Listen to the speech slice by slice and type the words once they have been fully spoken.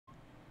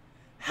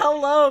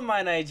Hello,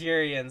 my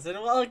Nigerians,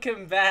 and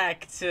welcome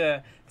back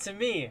to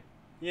me.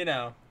 You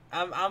know,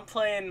 I'm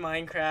playing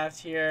Minecraft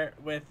here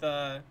with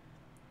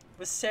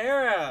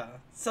Sarah,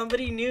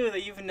 somebody new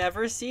that you've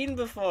never seen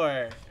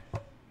before. Oh,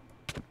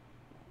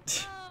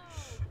 bitch.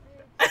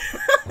 I'm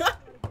gonna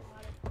get out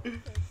of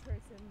third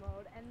person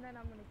mode, and then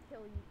I'm gonna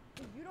kill you.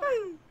 'Cause you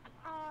don't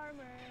have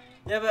armor.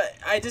 Yeah, but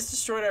I just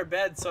destroyed our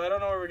bed, so I don't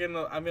know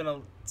where I'm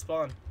gonna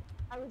spawn.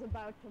 I was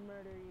about to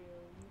murder you.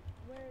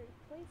 Where?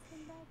 Place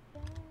him back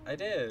down. I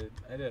did.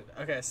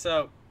 Okay,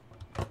 so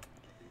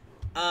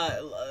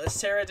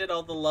Sarah did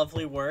all the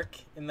lovely work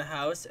in the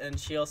house, and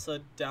she also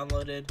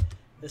downloaded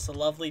this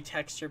lovely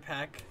texture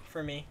pack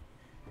for me.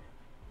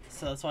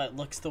 So that's why it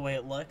looks the way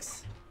it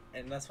looks,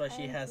 and that's why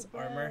she has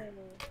armor.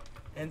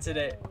 And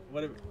today,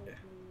 what?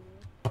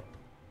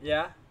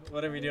 Yeah,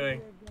 what are we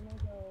doing?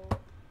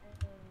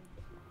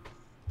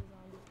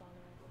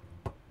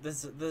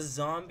 The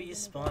zombie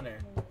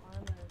spawner.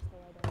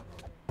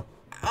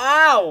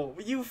 Ow!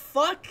 You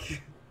fuck!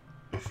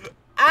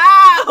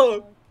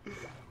 Ow!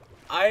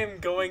 I am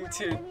going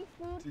to. Any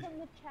food from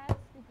the chest?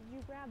 Did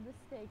you grab the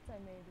steaks I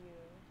made you?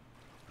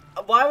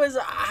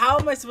 How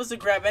am I supposed to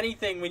grab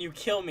anything when you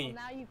kill me?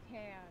 Well, now you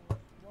can.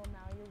 Well,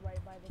 now you're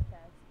right by the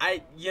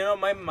chest. You know,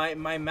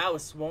 my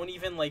mouse won't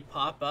even like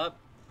pop up.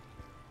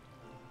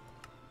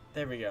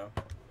 There we go.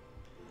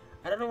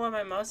 I don't know why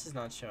my mouse is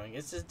not showing.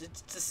 It's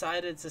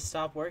decided to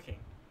stop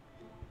working.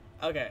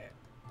 Okay.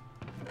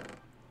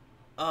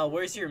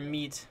 Where's your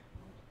meat?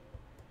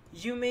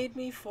 You made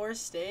me 4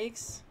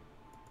 steaks?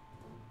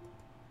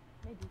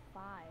 Maybe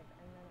 5,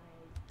 and then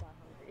I got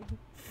hungry.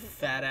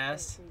 Fat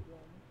ass.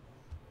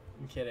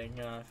 I'm kidding,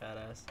 you're not a fat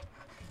ass.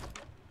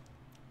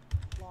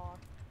 Block.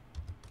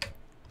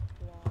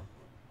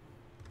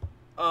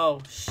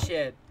 Oh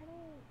shit. I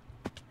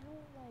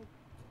don't like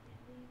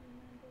really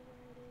remember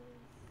where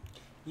it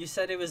is. You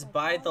said it was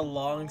by the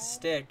long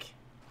stick.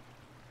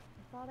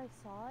 I thought I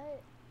saw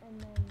it, and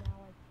then now I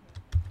can't.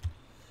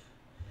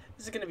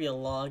 This is gonna be a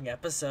long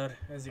episode,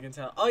 as you can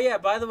tell. Oh yeah,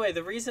 by the way,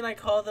 the reason I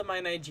call them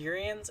my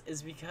Nigerians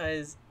is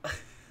because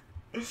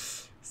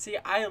see,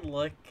 I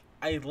look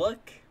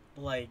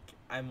like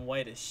I'm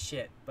white as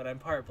shit, but I'm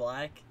part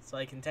black, so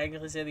I can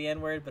technically say the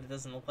N-word, but it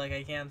doesn't look like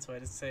I can, so I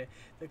just say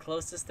the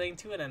closest thing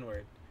to an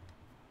N-word.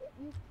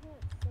 You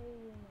can't say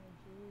you're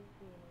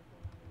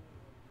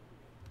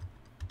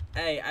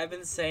Nigerian. Hey, I've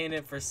been saying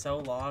it for so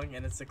long,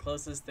 and it's the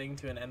closest thing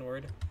to an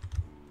N-word.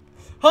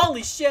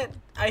 Holy shit!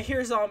 I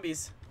hear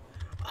zombies.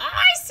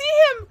 I see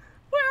him!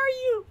 Where are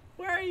you?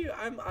 Where are you?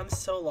 I'm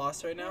so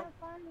lost right now. I can't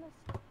find the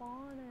spawner.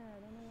 I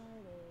don't know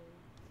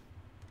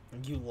where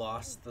it is. You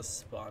lost the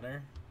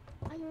spawner?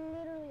 I made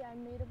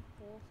a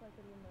hole so I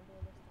could remember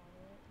where the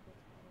spawner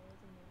is,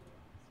 and then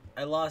lost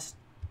it. I lost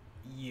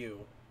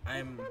you.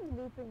 I'm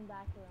looping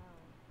back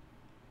around.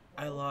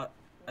 I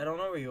don't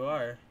know where you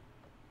are.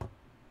 I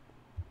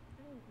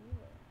don't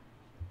either.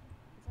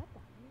 Is that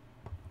diamond?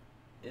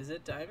 Is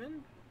it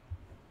diamond?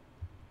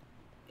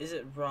 Is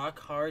it rock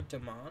hard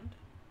demand?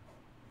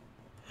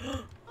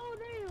 Oh,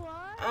 there you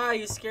are. Ah,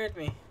 you scared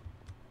me.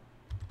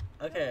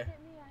 Okay. Don't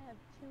hit me, I have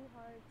 2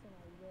 hearts and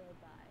I will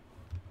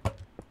die.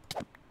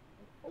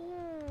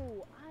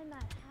 Oh, I'm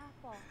at half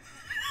off.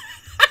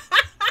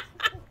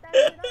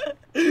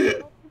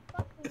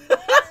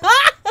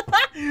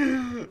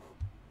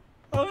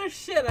 Oh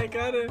shit, I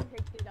got it. You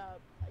picked it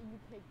up. You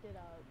picked it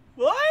up.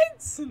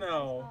 What?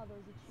 No. I saw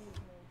those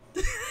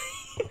achievements.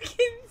 You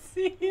can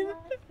see it.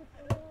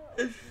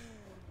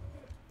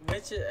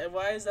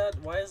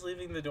 Why is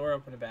leaving the door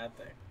open a bad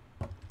thing?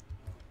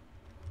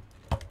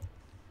 I'm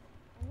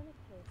gonna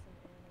kill some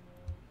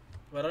animals.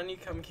 Why don't you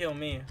come kill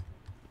me?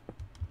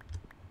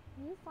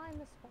 Can you find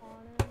the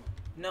spawner?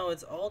 No,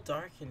 it's all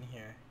dark in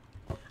here.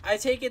 I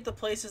take it the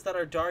places that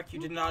are dark you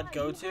did not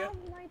go to? You have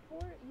my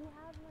torches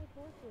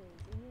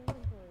in your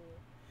inventory.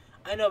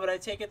 I know, but I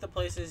take it the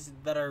places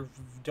that are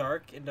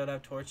dark and don't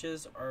have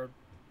torches are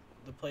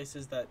the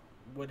places that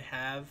would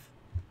have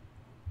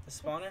the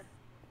spawner?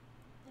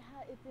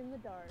 It's in the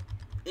dark.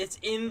 It's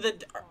in the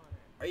dark.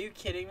 Are you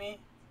kidding me?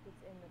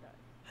 It's in the dark.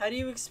 How do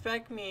you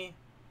expect me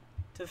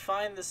to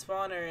find the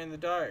spawner in the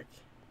dark?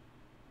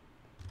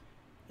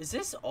 Is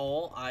this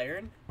all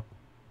iron?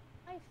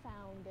 I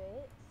found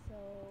it, so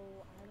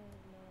I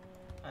don't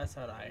know. That's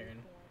not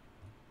iron.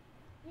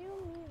 You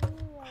meet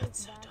me like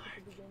it's so back dark.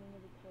 at the beginning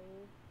of the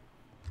cave.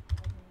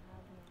 I can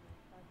have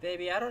my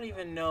Baby, I don't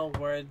even know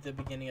where the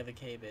beginning of the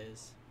cave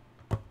is.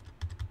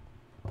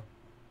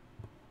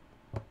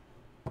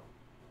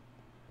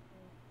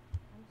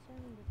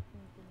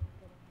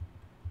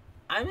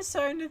 I'm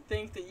starting to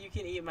think that you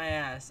can eat my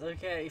ass.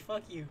 Okay,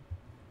 fuck you.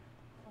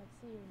 I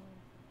see your name.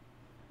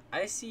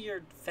 I see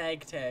your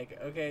fag tag.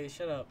 Okay,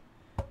 shut up.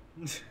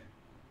 Okay,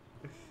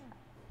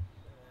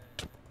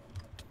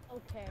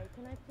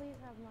 can I please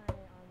have my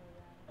armor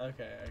back?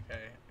 Okay.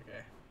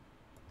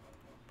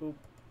 Boop.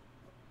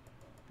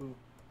 Boop.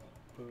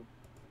 Boop.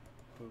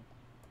 Boop.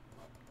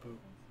 Boop.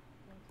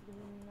 Thanks for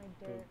giving me my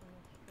dirt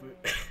and Boop.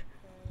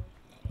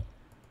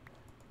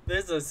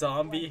 There's a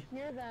zombie. I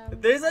hear them.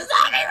 There's a zombie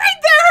right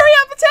there! Hurry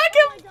up, attack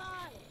him! Oh my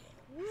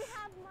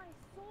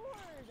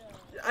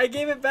I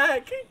gave it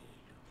back. You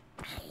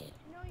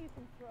know you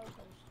can throw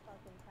some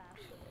fucking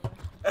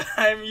faster.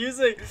 I'm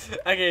using.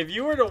 Okay, if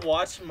you were to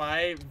watch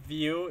my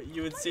view,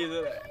 you would see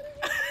that.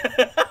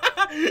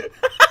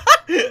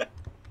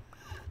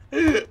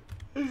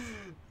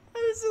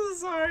 I'm so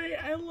sorry.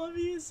 I love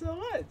you so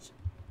much.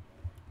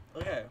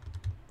 Okay.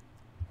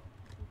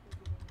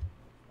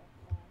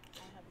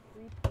 I have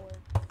 3 ports.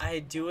 I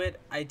do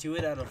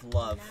it out of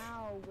love.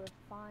 Now we're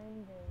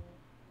finding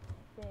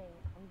a thing.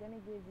 I'm gonna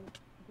give you.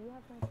 Do you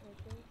have my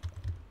torches?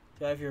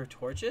 Do I have your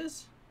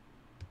torches?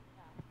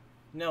 Yeah.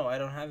 No, I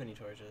don't have any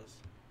torches.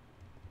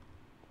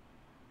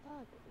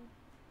 Fuck.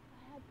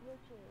 I had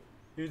torches.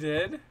 You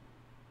did?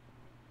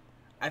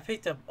 I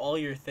picked up all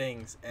your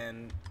things,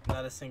 and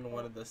not a single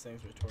one of those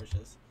things were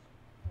torches.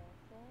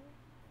 Careful.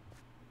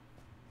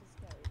 Just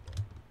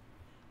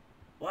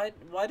go.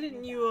 Why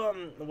didn't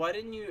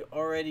you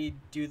already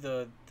do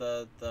the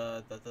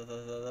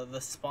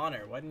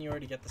spawner? Why didn't you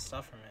already get the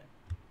stuff from it?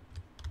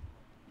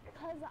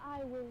 Because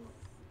I was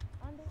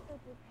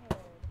underprepared.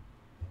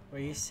 Were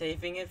you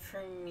saving it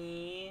for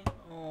me?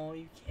 Oh,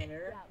 you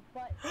care?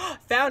 Yeah,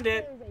 but Found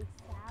it. there's a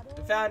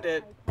saddle. Found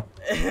it.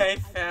 I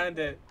found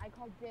it. I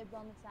called dibs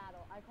on the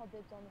saddle.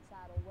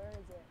 Where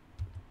is it?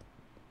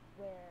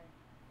 Where?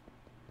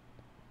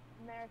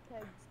 America,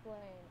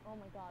 explain. Oh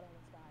my god, I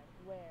almost died.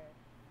 Where?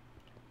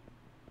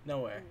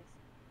 Nowhere.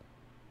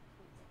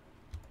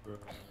 Please.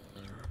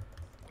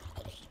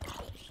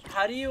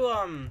 How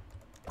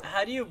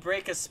do you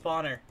break a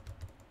spawner?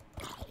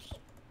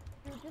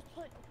 Dude, just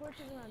put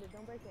torches around it.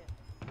 Don't break it.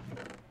 Oh,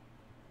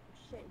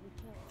 shit, we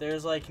can't.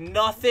 There's like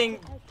nothing.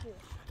 Exit.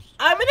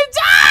 I'm gonna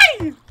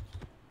die!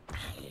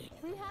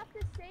 We have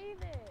to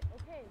save it.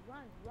 Okay,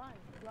 run. We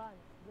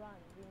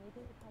need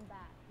to come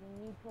back. We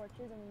need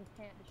torches and we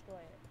can't destroy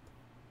it.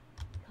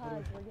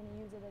 Because we're gonna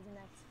use it as an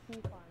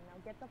XP farm. Now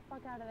get the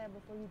fuck out of there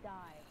before you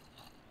die.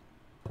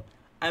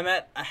 I'm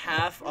at a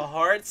half a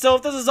heart, so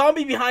if there's a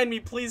zombie behind me,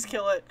 please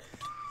kill it.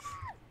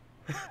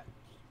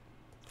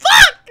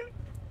 Fuck!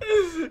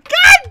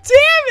 God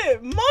damn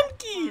it!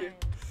 Monkey!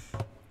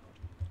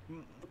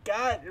 Fine.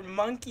 God,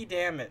 monkey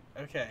damn it.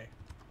 Okay.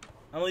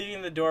 I'm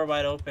leaving the door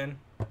wide open.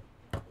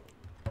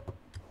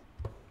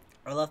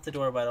 I left the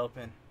door wide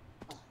open.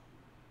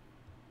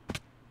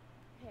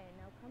 Okay,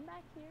 now come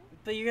back here.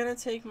 But you're gonna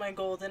take my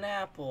golden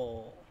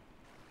apple.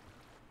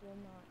 Will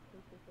not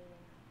take the golden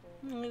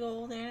apple. My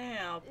golden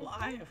apple. Is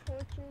I there have...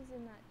 torches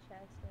in that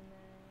chest in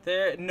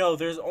there? No,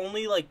 there's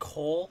only like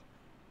coal.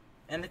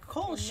 And the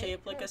coal is Okay, make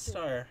shaped like a torches.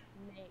 star.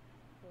 Make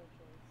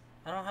torches.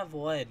 I don't have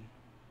wood.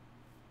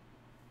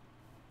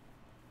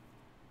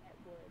 Get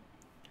wood.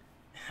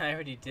 I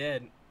already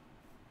did.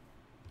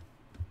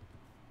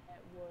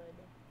 Get wood.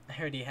 I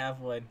already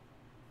have wood.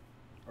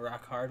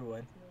 Rock hard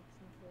wood. Let's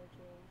make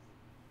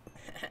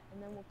some torches.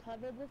 And then we'll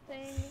cover the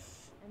thing.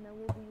 And then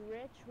we'll be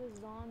rich with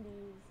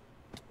zombies.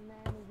 And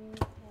then we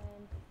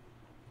can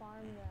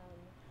farm them.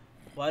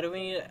 Why do we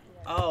need...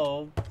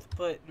 Oh,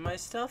 but my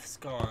stuff's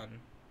gone.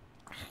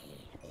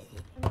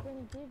 I'm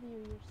gonna give you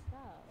your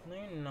stuff. No,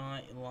 you're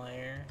not, you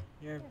liar.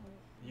 You're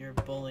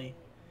a bully.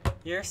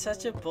 You're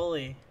such a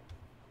bully.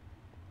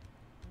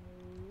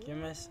 Give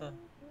me my stuff.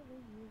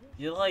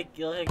 You're like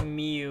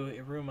Miyu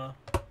Iruma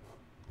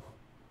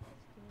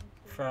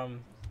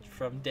from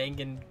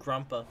Dangan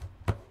Grumpa.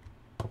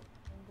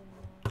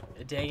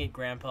 Dang it,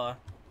 Grandpa.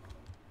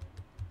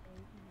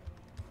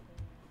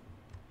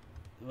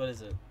 What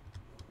is it?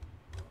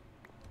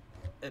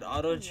 It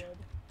auto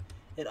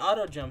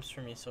jumps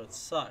for me, so it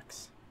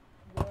sucks.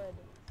 Wood.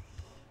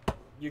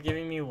 You're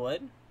giving me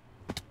wood?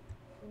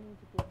 You need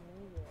to give me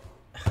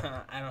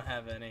wood. I don't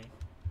have any.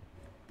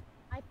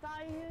 I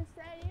thought you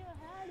said you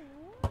had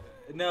wood.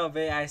 No,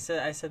 babe, I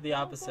said the Don't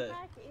opposite. Go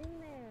back in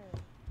there.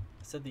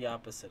 I said the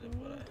opposite of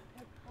what I...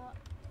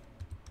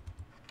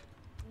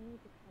 You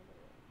need to cover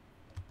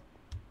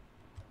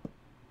it.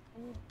 I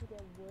need to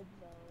get wood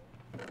though.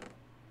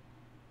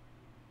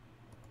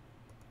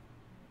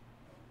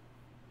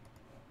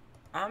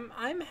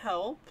 I'm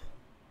help.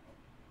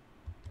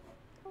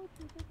 Told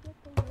you to get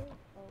the wood.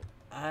 Oh.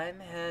 I'm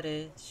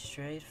headed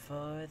straight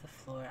for the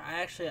floor.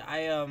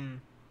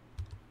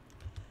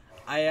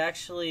 I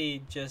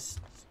actually just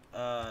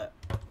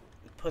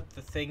put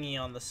the thingy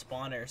on the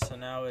spawner, so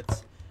now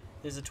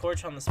there's a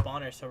torch on the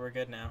spawner, so we're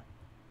good now.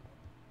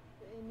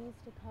 It needs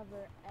to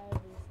cover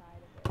every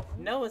side of it.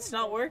 No, it's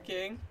not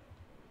working.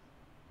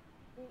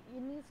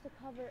 It needs to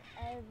cover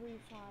every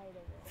side of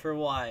it. For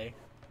why?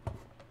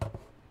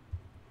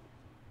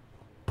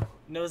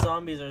 No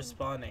zombies are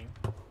spawning.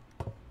 Where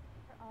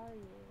are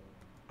you?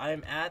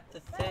 I'm at the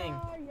thing.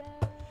 Where are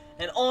ya?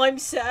 And I'm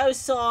so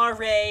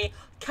sorry.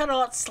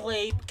 Cannot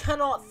sleep.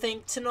 Cannot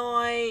think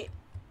tonight.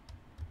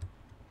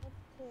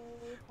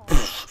 I'm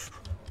gonna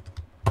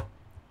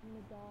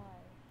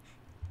die.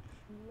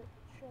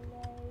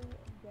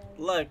 Literally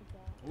Look. going to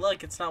die.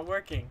 Look, it's not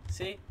working.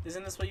 See?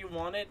 Isn't this what you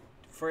wanted?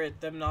 For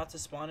them not to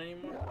spawn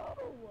anymore? No!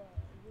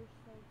 You're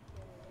so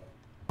silly.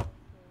 So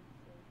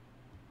silly.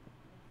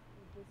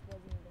 This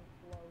wasn't even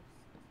close.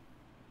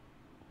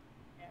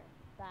 There.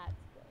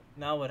 That's good.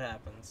 Now what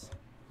happens?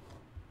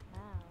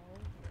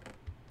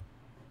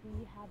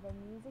 we have a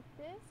music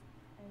disc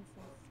and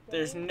some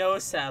There's skates. no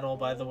saddle,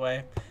 by the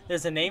way.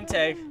 There's a name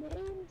tag. There's a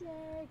name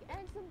tag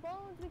and some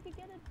bones. We could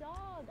get a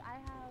dog. I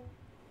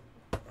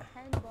have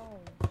 10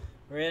 bones.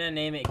 We're gonna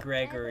name it And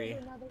Gregory.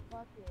 there's another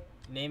bucket.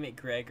 Name it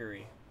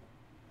Gregory.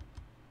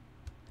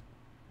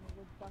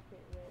 With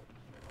bucket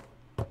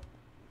rich.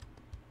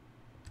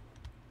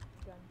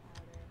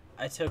 Gunpowder.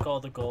 I took all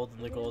the gold and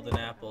the We're gonna golden make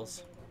an apples.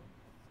 elevator.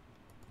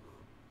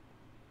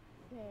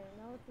 Okay,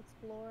 now let's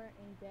explore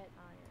and get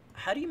iron.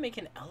 How do you make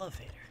an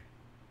elevator?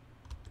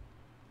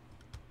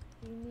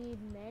 We need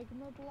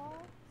magma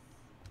blocks.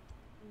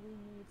 We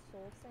need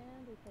soul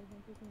sand, which I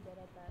think we can get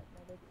at that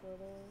nether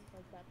portal,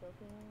 like that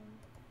broken one.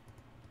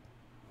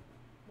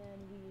 Then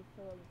we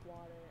fill it with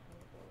water and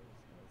it goes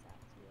and it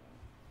zaps you up.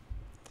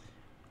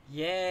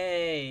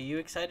 Yay! You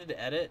excited to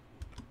edit?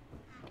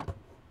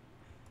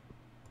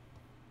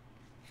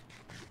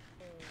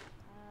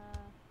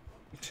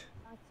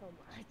 Not so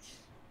much.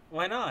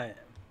 Why not? It's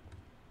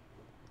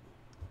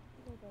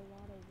like a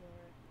lot of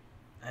work.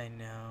 I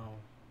know.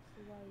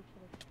 This is why we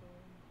should have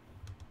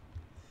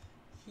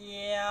streamed.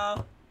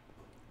 Yeah.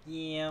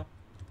 Yeah.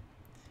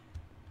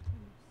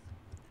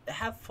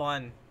 Have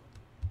fun.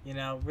 You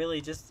know,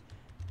 really just,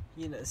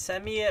 you know,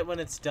 send me it when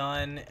it's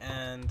done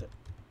and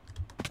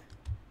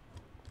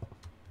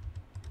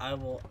I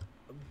will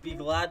be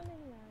glad.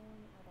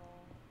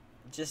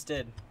 Just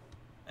did.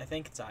 I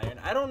think it's iron.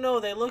 I don't know.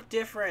 They look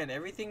different.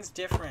 Everything's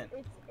different.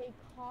 It's a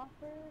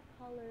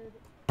copper-colored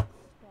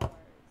stars.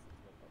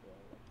 Is what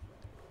it looks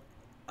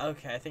like.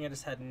 Okay, I think I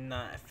just had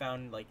not. I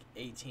found like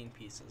 18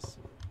 pieces.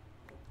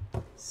 6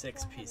 So I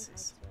have an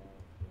pieces. X-ray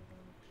if you're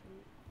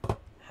gonna cheat.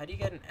 How do you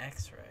get an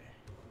X-ray?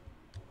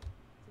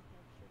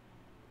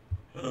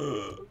 It's a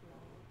texture pack.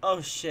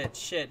 Oh shit!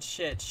 Shit!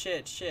 Shit!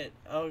 Shit! Shit!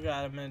 Oh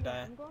god, I'm gonna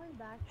die. I'm going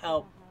back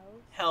Help. to the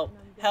house. Help! and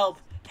I'm gonna Help!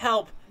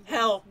 Help! I'm gonna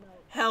Help! smoke.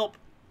 Help!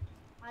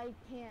 I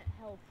can't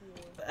help you.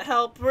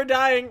 Help! We're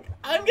dying!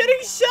 I'm getting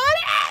dying. shot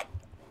at!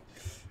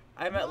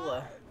 I'm at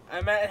Run.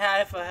 I'm at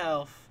half a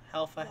health.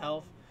 Half a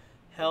health.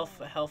 Health.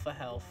 Health a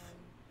health.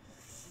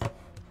 Run.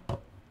 Run.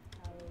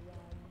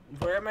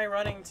 Where am I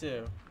running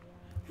to? Run.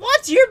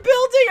 What? You're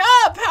building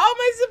up! How am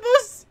I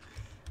supposed?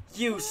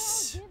 You. No, give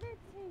it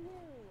to you.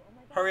 Oh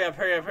my God. Hurry up!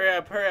 Hurry up! Hurry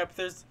up! Hurry up!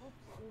 There's. Oops,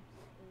 oops, oops.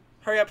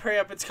 Hurry up! Hurry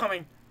up! It's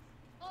coming.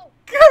 Oh,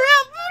 Hurry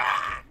up!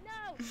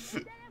 no! It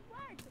didn't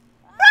work!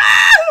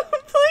 Ah,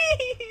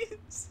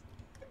 please.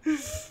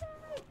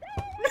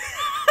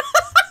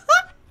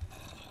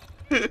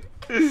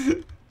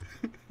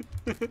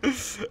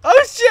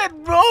 Oh shit!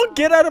 Roll!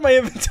 Get out of my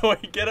inventory!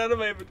 Get out of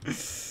my inventory!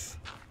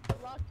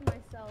 Locked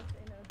myself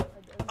in a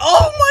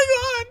Oh my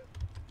god!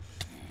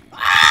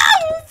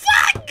 Oh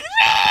fuck me!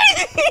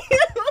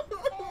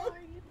 Oh, are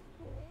you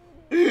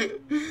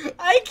kidding?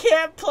 I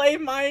can't play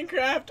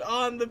Minecraft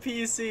on the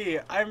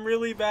PC. I'm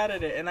really bad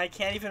at it, and I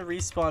can't even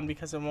respawn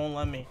because it won't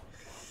let me.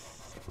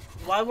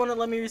 Why won't it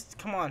let me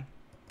come on.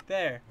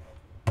 There.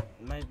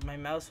 My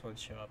mouse won't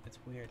show up. It's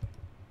weird.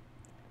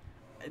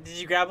 Did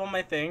you grab all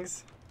my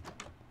things?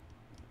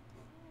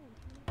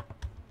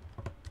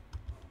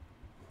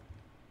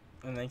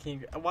 And then can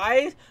you,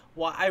 why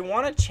I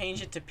want to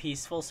change it to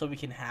peaceful so we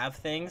can have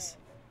things.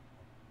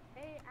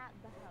 Stay at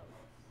the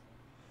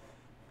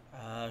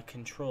house.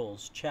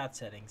 Controls, chat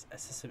settings,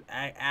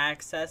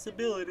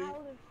 accessibility. Get out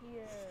of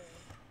here.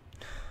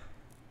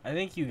 I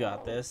think you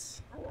got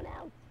this. I want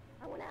out.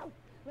 I want out.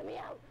 Let me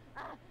out.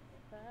 Ah.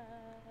 I'm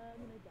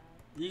gonna die.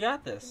 You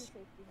got Back in the this.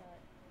 safety hut.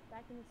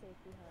 Back in the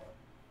safety hut.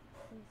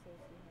 In the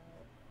safety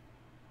hut.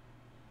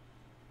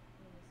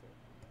 In the safety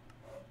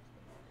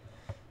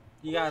hut.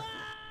 You got.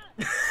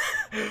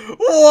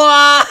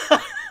 Wow.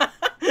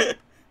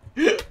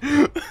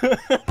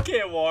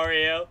 Okay,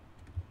 Wario.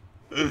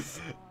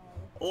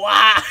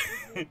 Wow.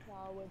 This is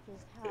what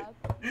just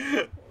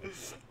happened.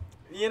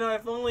 You know,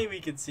 if only we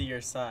could see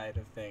your side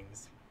of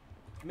things.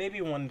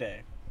 Maybe one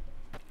day.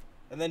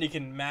 And then you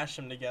can mash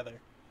them together.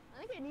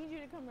 I think I need you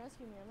to come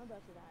rescue me. I'm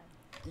about to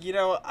die. You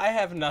know, I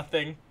have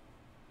nothing.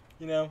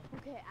 You know,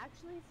 Okay,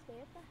 actually stay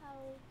at the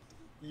house.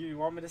 you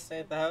want me to stay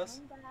at the house?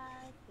 Come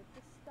back, get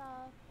the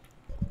stuff.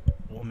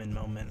 Woman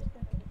moment.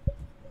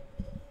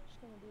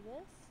 Just gonna do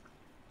this.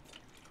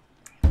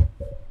 You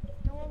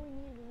know what we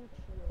need? We need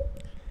shield.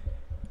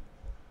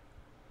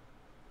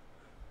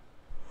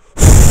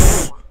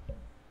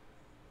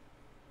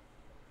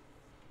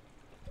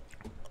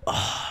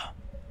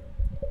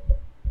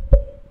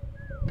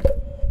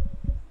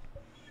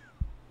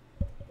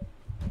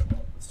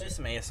 Let's do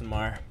some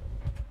ASMR.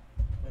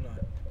 Why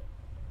not?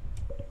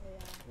 Yeah.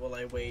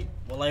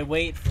 While I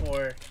wait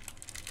for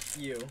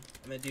you,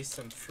 I'm gonna do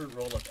some fruit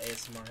roll up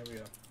ASMR. Here we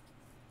go.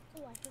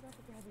 Oh, I forgot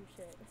to grab your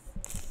shit.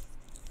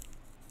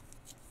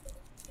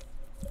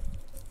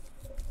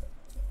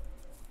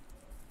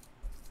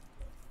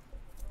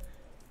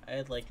 I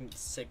had like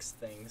 6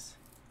 things.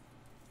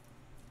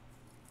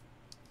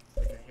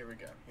 Okay, here we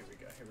go. Here we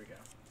go. Here we go.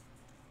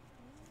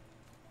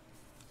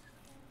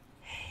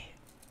 Hey,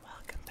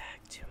 welcome back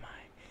to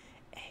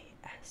my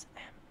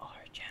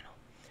ASMR channel.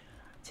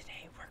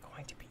 Today we're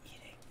going to be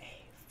eating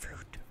a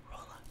fruit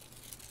roll-up.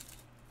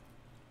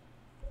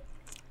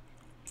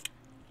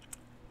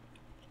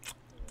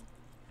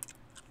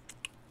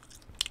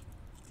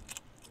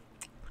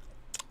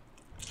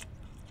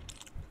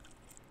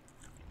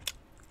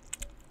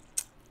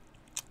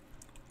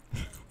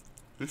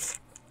 Oh.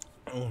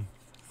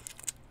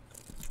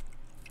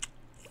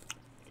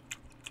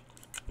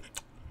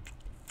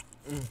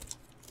 Mm.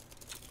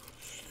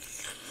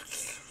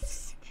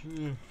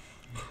 Mm.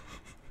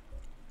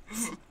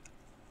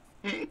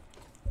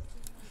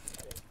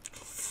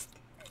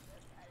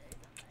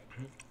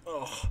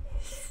 Oh.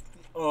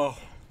 Oh.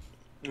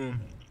 Mm.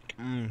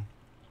 Mm.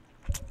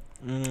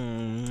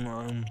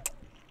 Mm.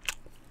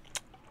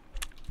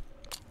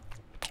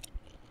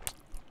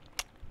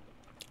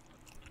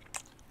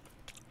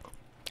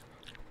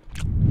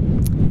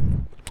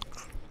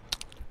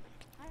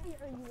 Why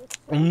are you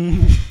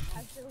Mm. so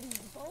after we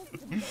both the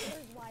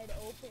doors wide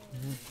open?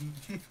 This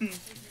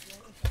is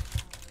really bad.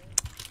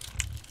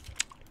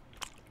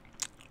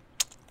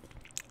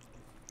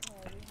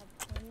 Okay, we have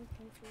 20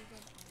 pieces of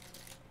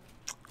iron.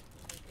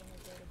 We're gonna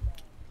go to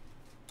bed.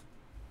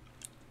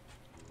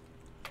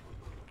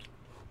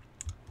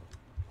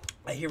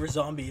 I hear a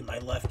zombie in my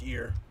left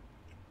ear.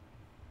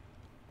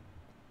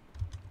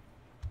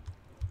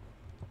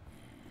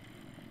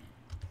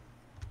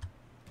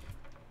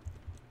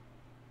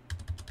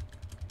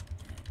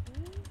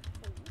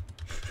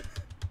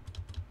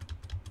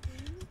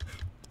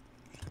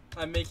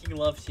 I'm making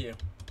love to you.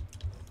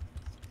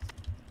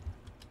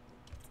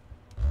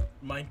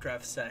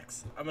 Minecraft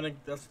sex. I'm gonna.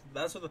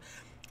 That's what the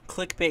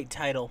clickbait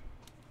title.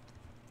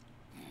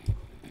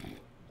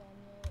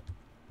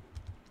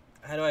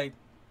 How do I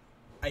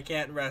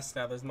can't rest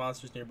now. There's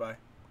monsters nearby.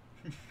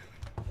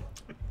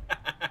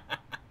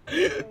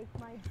 Break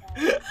my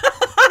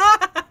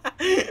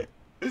bed.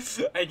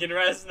 I can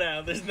rest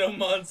now. There's no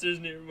monsters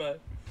nearby.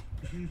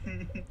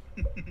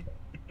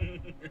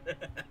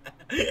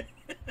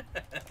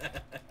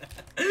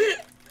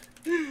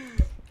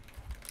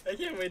 I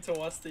can't wait to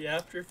watch the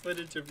after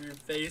footage of your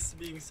face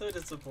being so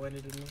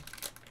disappointed in me.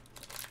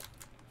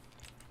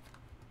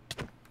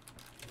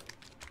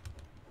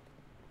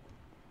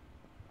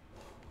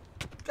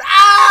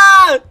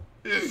 Ah!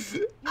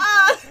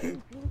 Ah!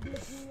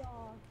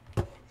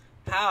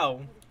 How?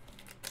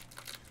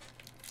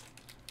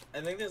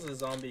 I think there's a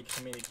zombie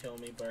coming to kill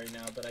me right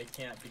now, but I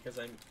can't because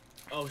I'm...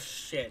 Oh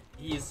shit,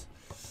 he's...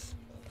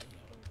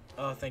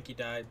 Oh, I think he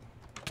died.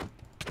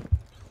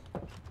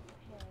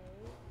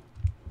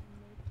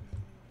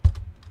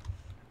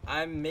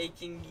 I'm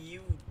making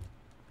you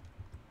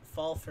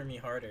fall for me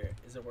harder.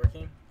 Is it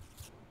working?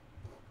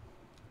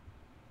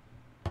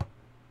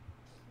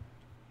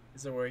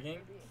 Is it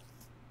working?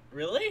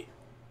 Really?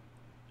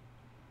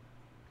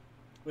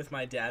 With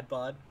my dad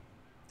bod?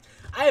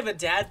 I have a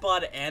dad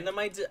bod and I'm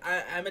a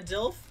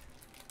DILF?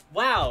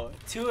 Wow,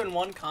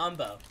 2-in-1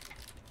 combo.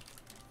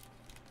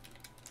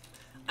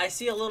 I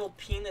see a little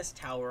penis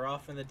tower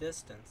off in the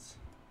distance.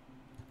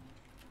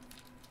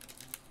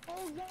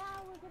 Oh yeah,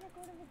 we're gonna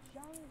go to the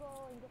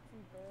jungle and get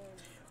some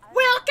birds.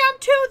 Welcome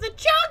to the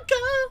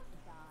jungle!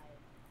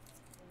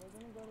 We're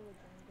gonna go to the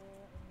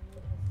jungle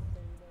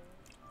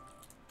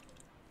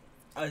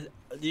and meet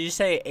a Did you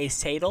say a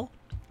saddle?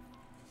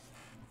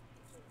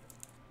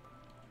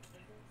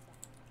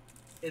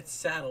 It's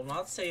saddle,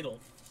 not saddle.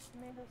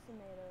 Tomato.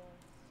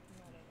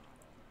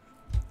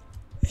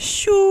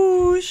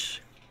 Shoosh.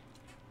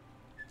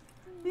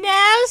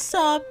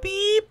 NASA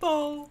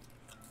people.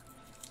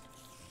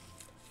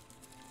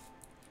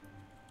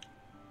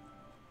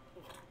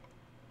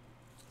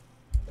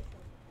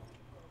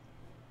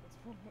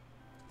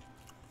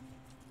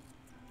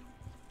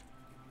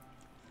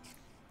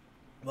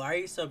 Why are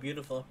you so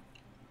beautiful?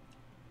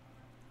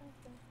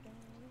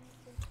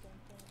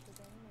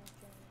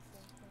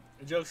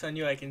 The joke's on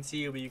you, I can see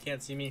you, but you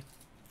can't see me.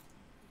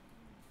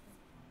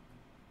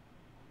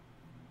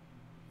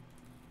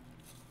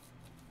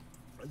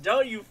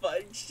 Don't you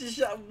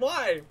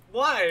why?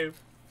 Why?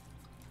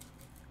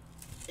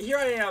 Here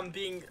I am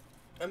being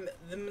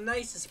the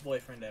nicest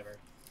boyfriend ever.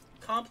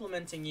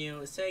 Complimenting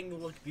you, saying you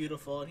look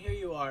beautiful, and here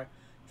you are,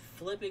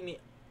 flipping me.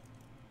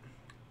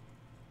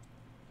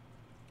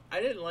 I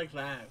didn't like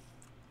that.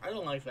 I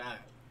don't like that.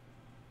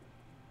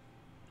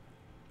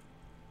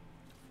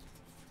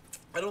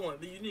 I don't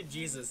want. You need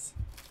Jesus.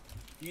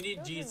 You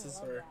need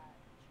Jesus, or.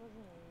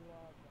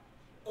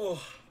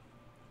 Oh.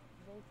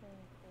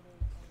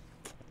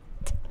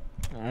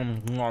 You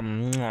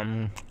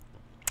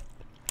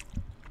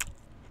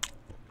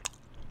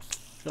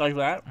like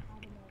that?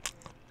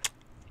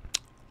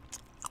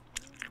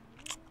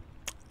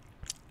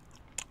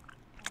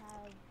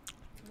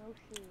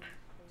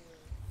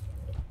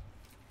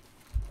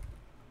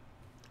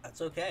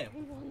 That's okay.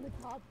 He's on the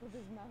top of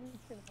his mountain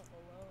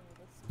alone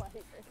with a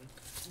spider.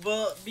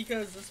 Well,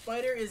 because the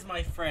spider is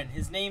my friend.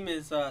 His name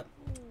is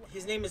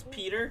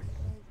Peter.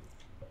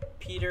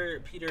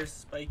 Peter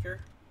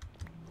Spiker.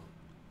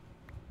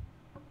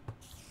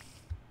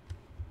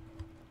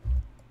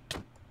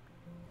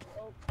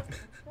 Oh, I'm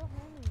still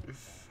hanging.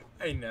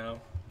 I know.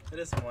 I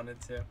just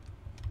wanted to.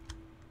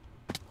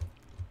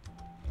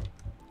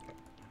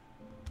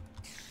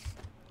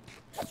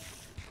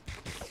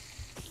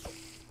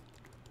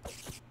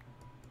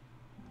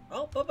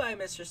 Oh, bye-bye,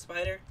 Mr.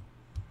 Spider.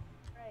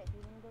 Alright, do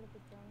you wanna go to the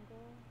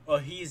jungle? Oh,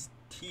 he's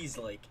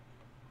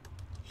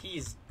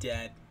He's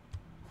dead.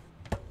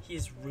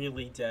 He's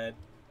really dead.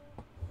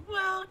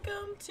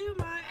 Welcome to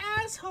my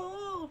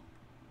asshole.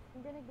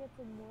 I'm gonna get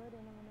some wood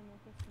and I'm gonna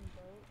make us some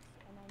boats,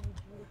 and I need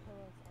you to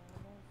kill us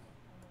animals,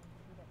 and then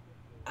you get your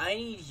food. I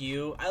need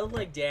you. I look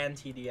like Dan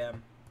TDM.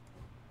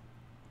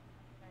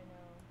 I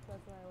know.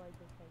 That's why I like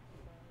this type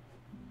of guy.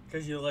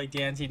 Because you look like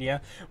Dan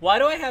TDM. Why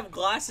do I have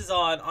glasses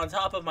on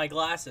top of my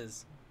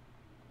glasses?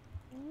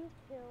 You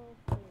kill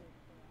food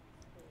for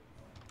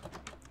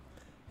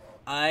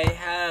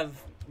us,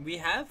 please. We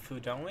have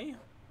food, don't we?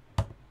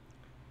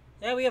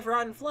 Yeah, we have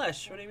rotten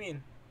flesh. What do you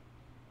mean?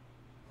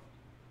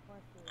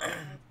 What food?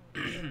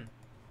 I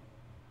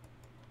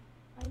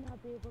might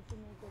not be able to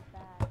make it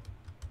back.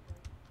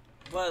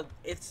 Well,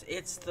 it's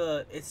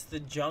the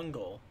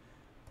jungle.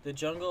 The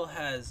jungle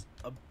has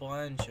a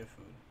bunch of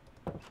food.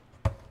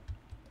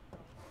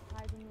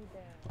 Hiding me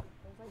there.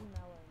 There's like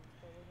melons.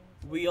 So we're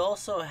gonna We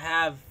also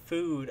have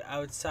food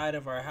outside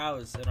of our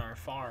house in our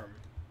farm.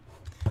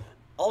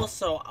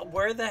 Also,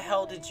 where the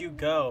hell did you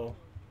go?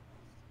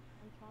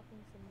 I'm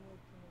chopping some wood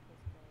to make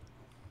us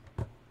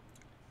boats.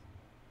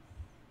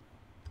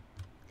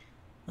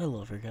 I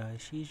love her, guys.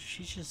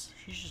 She's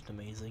just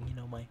amazing. You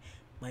know, my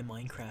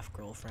Minecraft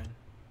girlfriend.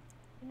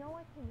 You know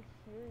I can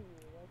hear you.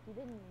 Like you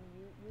didn't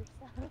mute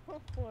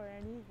yourself or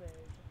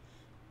anything.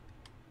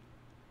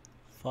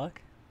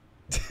 Fuck.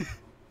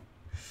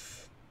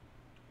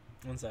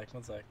 One sec.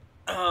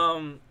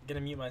 Gonna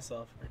mute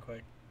myself real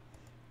quick.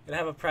 Gonna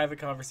have a private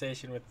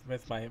conversation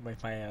with my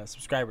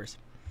subscribers.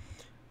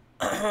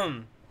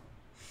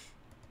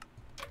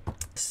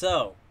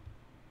 So,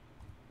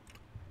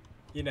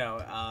 you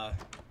know,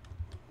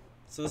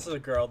 so this is a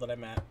girl that I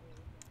met.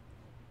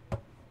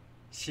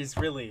 She's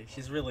really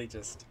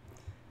just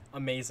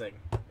amazing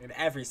in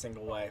every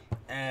single way,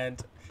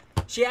 and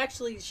she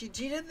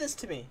did this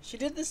to me. She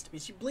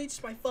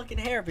bleached my fucking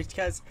hair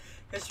because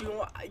she,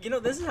 you know,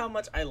 this is how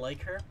much I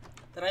like her,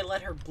 that I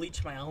let her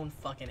bleach my own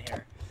fucking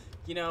hair,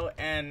 you know,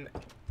 and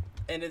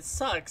it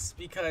sucks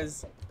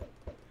because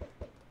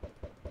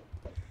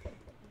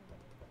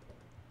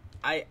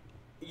I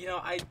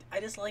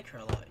just like her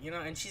a lot, you know,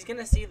 and she's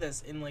gonna see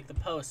this in like the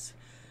posts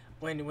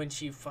when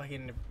she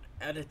fucking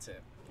edits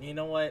it. You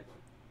know what?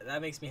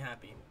 That makes me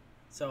happy.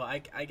 So I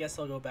guess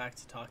I'll go back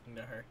to talking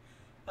to her.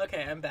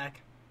 Okay, I'm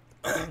back.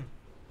 I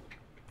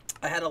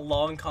had a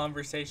long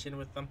conversation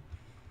with them.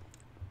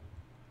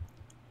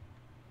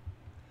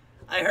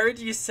 I heard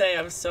you say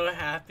I'm so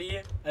happy.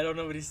 I don't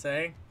know what he's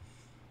saying.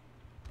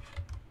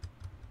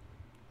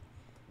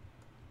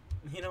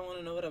 You don't want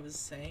to know what I was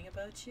saying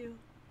about you?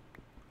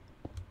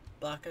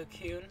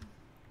 Baka-kun?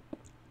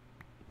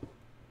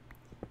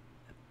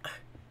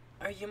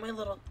 Are you my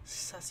little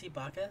sussy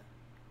baka?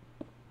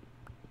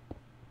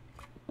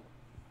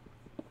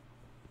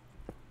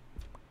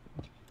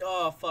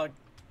 Oh, fuck.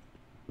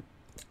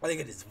 I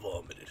think I just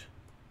vomited.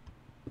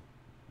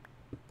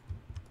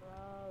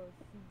 Gross.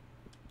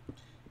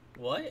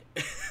 What?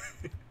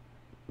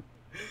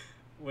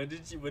 What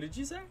did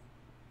you say?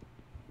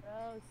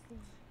 Gross.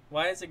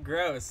 Why is it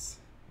gross?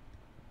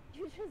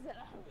 You just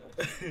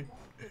said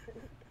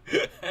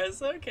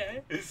That's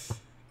okay.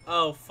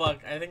 Oh,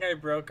 fuck. I think I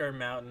broke our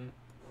mountain.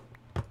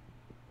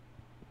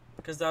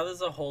 Because now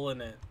there's a hole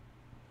in it.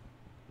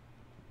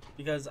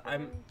 Because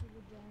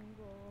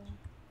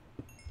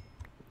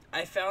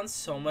I found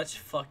so much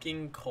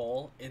fucking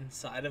coal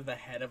inside of the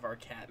head of our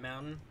cat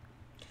mountain.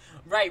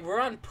 Right, we're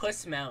on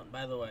Puss Mountain,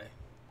 by the way.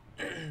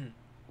 I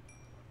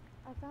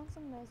found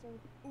some nice.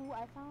 Ooh,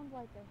 I found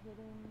like a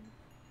hidden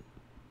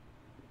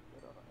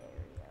little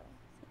area.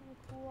 It's kind of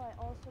cool. I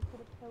also put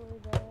a pillar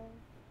there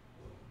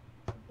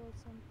to build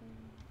something.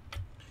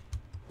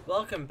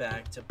 Welcome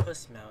back to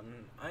Puss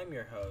Mountain. I'm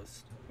your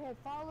host. Okay,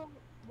 follow.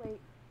 Wait.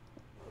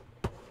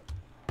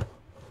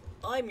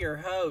 I'm your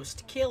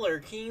host,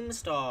 Killer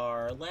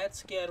Keemstar.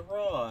 Let's get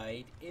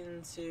right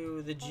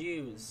into the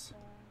Jews.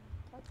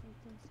 Fuck you,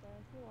 Keemstar.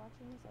 If you're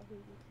watching this, I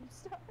hate you,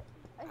 Keemstar.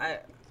 I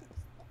hate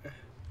you, Keemstar.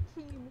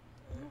 Keem,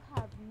 you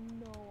have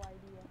no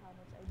idea how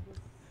much I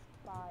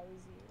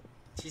despise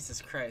you.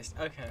 Jesus Christ.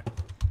 Okay.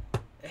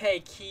 Hey,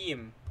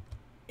 Keem.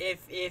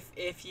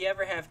 If you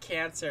ever have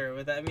cancer,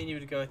 would that mean you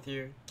would go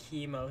through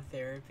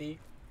chemotherapy?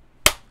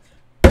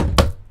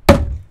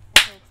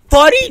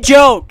 Funny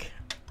joke!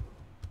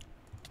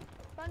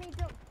 Funny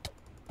joke.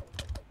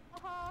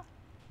 Haha.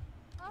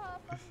 Haha,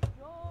 funny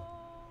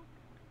joke.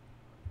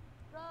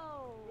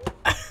 Bro.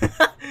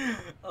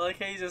 I like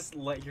how you just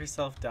let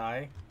yourself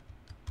die.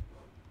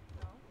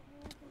 No, you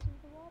want to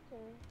drink the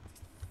water.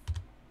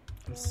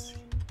 I'm s-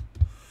 Then,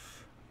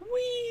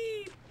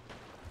 Wee!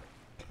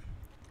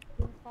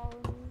 you follow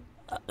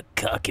me?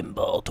 Cock and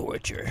ball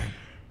torture.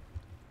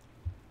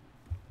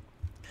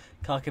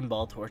 Cock and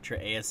ball torture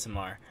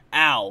ASMR.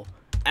 Ow!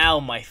 Ow,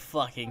 my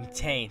fucking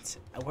taint.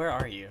 Where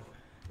are you?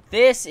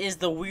 This is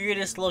the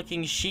weirdest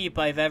looking sheep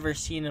I've ever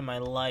seen in my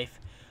life.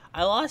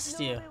 I lost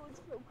No, you. it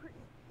was so creepy.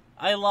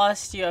 I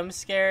lost you. I'm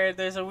scared.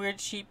 There's a weird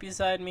sheep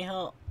beside me.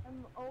 Help.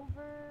 I'm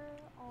over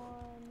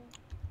on the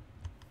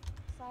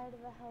side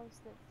of the house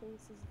that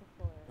faces the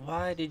forest.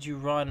 Why did you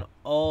run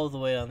all the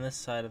way on this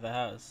side of the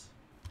house?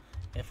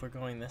 If we're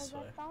going this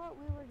Because way. I thought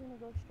we were gonna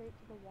go straight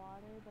to the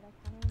water, but I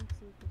kind of want to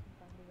see if we can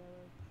find a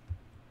village.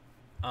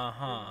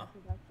 Uh-huh. Be more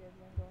productive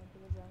than going to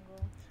the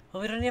jungle.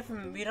 Well,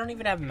 we don't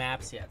even have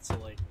maps yet, so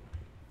like.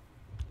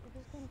 You're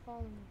just gonna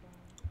follow me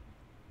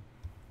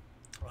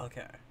down.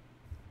 Okay.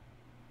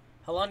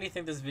 How long do you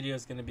think this video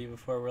is gonna be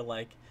before we're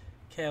like,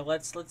 okay,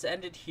 let's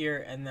end it here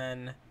and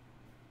then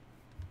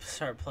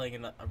start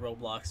playing a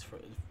Roblox for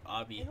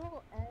Obby.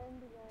 It'll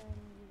end when you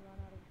run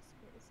out of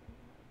space,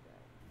 something like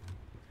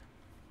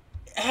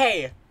that.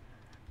 Hey,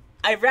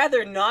 I'd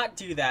rather not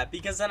do that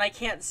because then I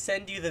can't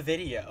send you the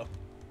video.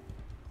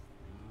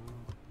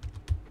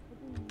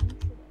 Maybe you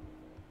should end it.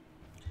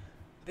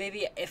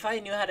 Baby, if I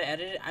knew how to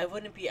edit it, I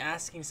wouldn't be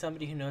asking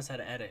somebody who knows how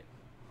to edit.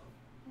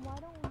 Why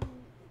don't we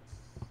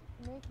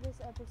make this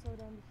episode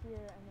end here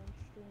and then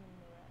stream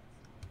the rest?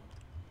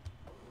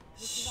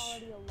 This is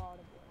already a lot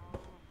of work.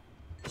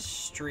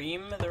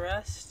 Stream the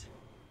rest?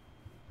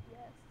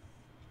 Yes.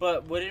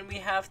 But wouldn't we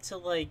have to,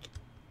 like,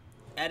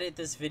 edit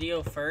this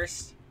video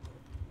first?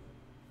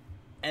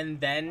 And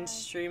then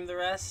stream the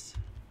rest?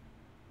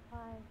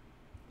 Hi.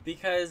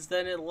 Because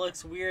then it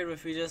looks weird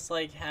if we just,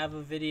 like, have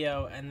a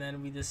video and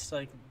then we just,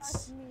 like...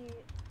 Trust me,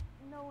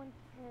 no one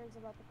cares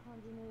about the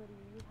continuity.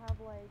 You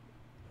have like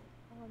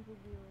 100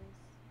 viewers.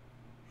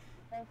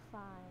 They're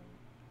fine.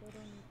 They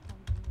don't need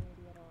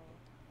continuity at all.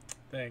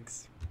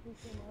 Thanks. We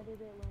can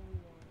edit it when we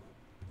want.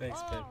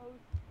 Thanks, babe. I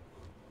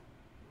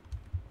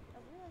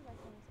realized I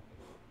kind of said it.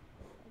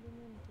 I didn't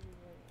mean to be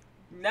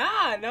late.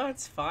 Nah, no,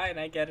 it's fine.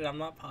 I get it. I'm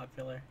not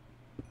popular.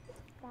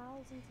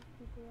 Thousands of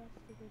people watch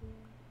the video.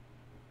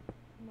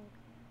 Come on.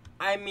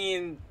 I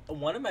mean,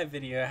 one of my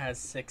video has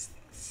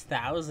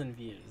 6,000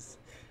 views.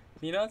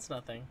 You know, it's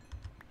nothing.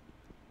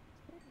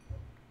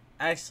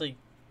 Actually,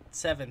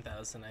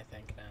 7,000, I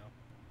think, now.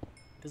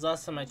 Because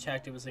last time I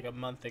checked, it was like a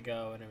month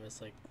ago, and it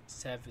was like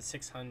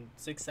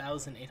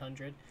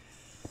 6,800.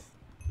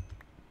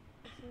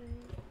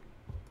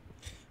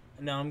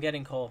 No, I'm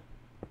getting coal.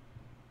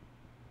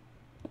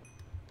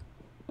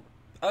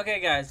 Okay,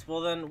 guys.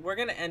 Well, then, we're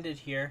going to end it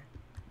here.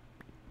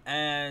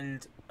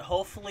 And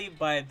hopefully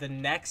by the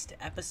next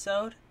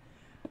episode,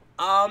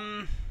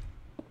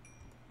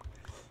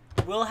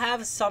 we'll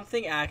have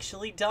something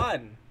actually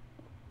done.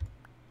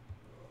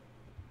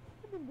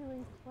 I've been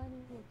doing plenty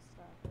of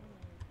stuff.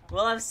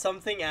 We'll have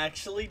something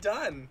actually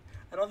done.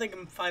 I don't think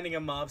I'm finding a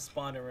mob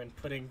spawner and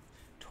putting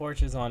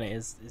torches on it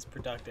is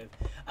productive.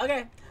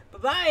 Okay,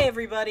 bye-bye,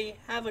 everybody.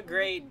 Have a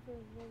great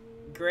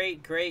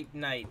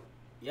night.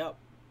 Yep.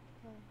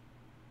 Okay.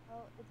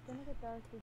 Well, it's gonna get dark